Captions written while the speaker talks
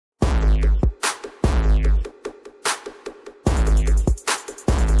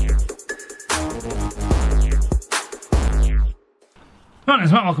Right,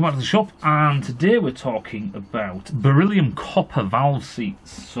 so welcome back to the shop, and today we're talking about beryllium copper valve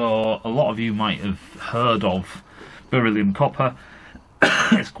seats. So a lot of you might have heard of beryllium copper.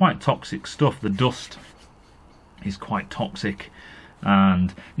 It's quite toxic stuff. The dust is quite toxic,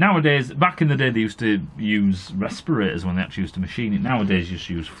 and nowadays, back in the day they used to use respirators when they actually used to machine it. Nowadays you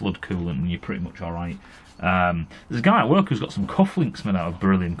just use flood coolant and you're pretty much alright. There's a guy at work who's got some cufflinks made out of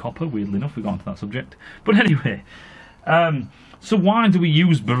beryllium copper. Weirdly enough, we got into that subject, but anyway. So why do we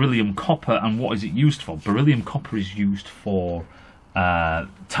use beryllium copper, and what is it used for? Beryllium copper is used for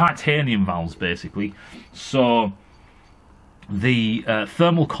titanium valves, basically. So the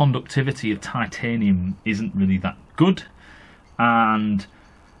thermal conductivity of titanium isn't really that good, and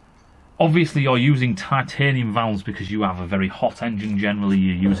obviously you're using titanium valves because you have a very hot engine. Generally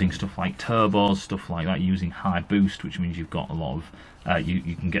you're using stuff like turbos, stuff like that, using high boost, which means you've got a lot of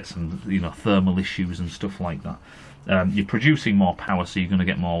you can get some thermal issues and stuff like that. You're producing more power, so you're going to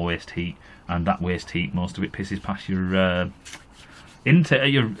get more waste heat, and that waste heat, most of it pisses past your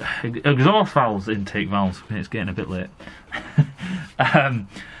intake, your exhaust valves, intake valves. It's getting a bit late.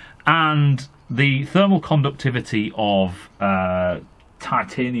 And the thermal conductivity of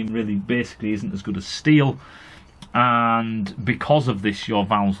titanium really basically isn't as good as steel, and because of this your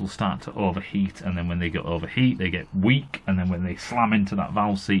valves will start to overheat, and then when they get overheat they get weak, and then when they slam into that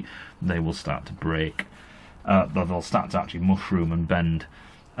valve seat they will start to break. They'll start to actually mushroom and bend.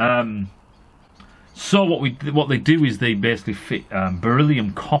 So what they do is they basically fit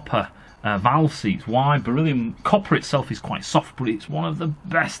beryllium copper valve seats. Why? Beryllium copper itself is quite soft, but it's one of the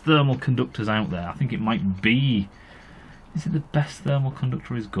best thermal conductors out there. I think it might be. Is it the best thermal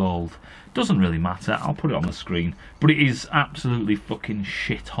conductor? Is gold? Doesn't really matter. I'll put it on the screen. But it is absolutely fucking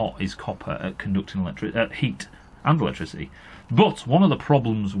shit hot. Is copper at conducting heat and electricity. But one of the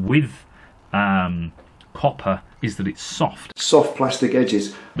problems with copper is that it's soft. Soft plastic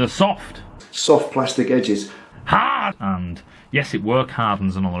edges. They're soft. Soft plastic edges. Hard! And yes, it work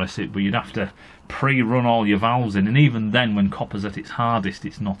hardens and all the rest of it, but you'd have to pre-run all your valves in, and even then when copper's at its hardest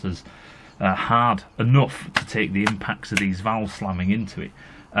it's not as hard enough to take the impacts of these valves slamming into it.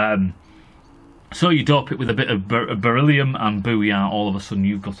 So you dope it with a bit of beryllium and booyah, all of a sudden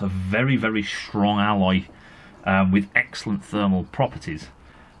you've got a very, very strong alloy with excellent thermal properties.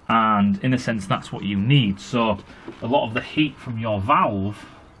 And in a sense that's what you need. So a lot of the heat from your valve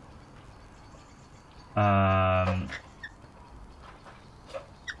it's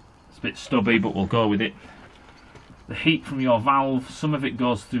a bit stubby, but we'll go with it. The heat from your valve, some of it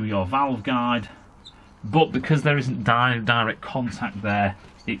goes through your valve guide, but because there isn't direct contact there,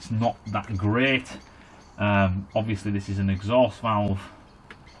 it's not that great. Obviously this is an exhaust valve.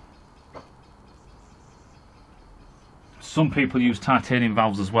 Some people use titanium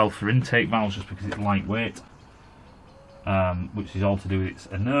valves as well for intake valves just because it's lightweight, which is all to do with its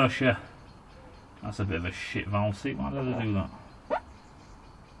inertia. That's a bit of a shit valve seat. Why do they do that?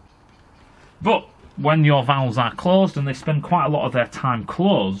 But when your valves are closed, and they spend quite a lot of their time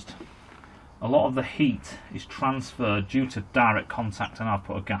closed, a lot of the heat is transferred due to direct contact, and I'll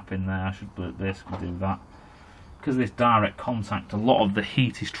put a gap in there. I should basically do that. Because of this direct contact, a lot of the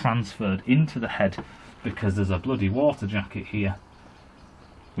heat is transferred into the head, because there's a bloody water jacket here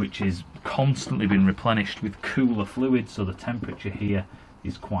which is constantly being replenished with cooler fluid, so the temperature here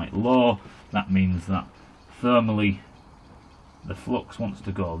is quite low. That means that thermally the flux wants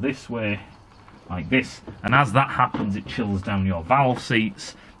to go this way, like this, and as that happens it chills down your valve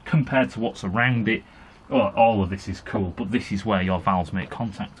seats compared to what's around it. All of this is cool, but this is where your valves make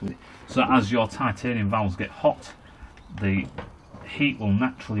contact with it. So as your titanium valves get hot, the heat will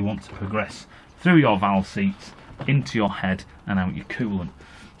naturally want to progress through your valve seats, into your head and out your coolant.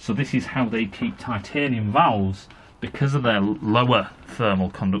 So this is how they keep titanium valves, because of their lower thermal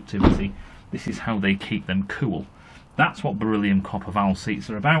conductivity, this is how they keep them cool. That's what beryllium copper valve seats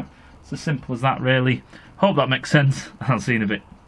are about. It's as simple as that really. Hope that makes sense. I'll see you in a bit.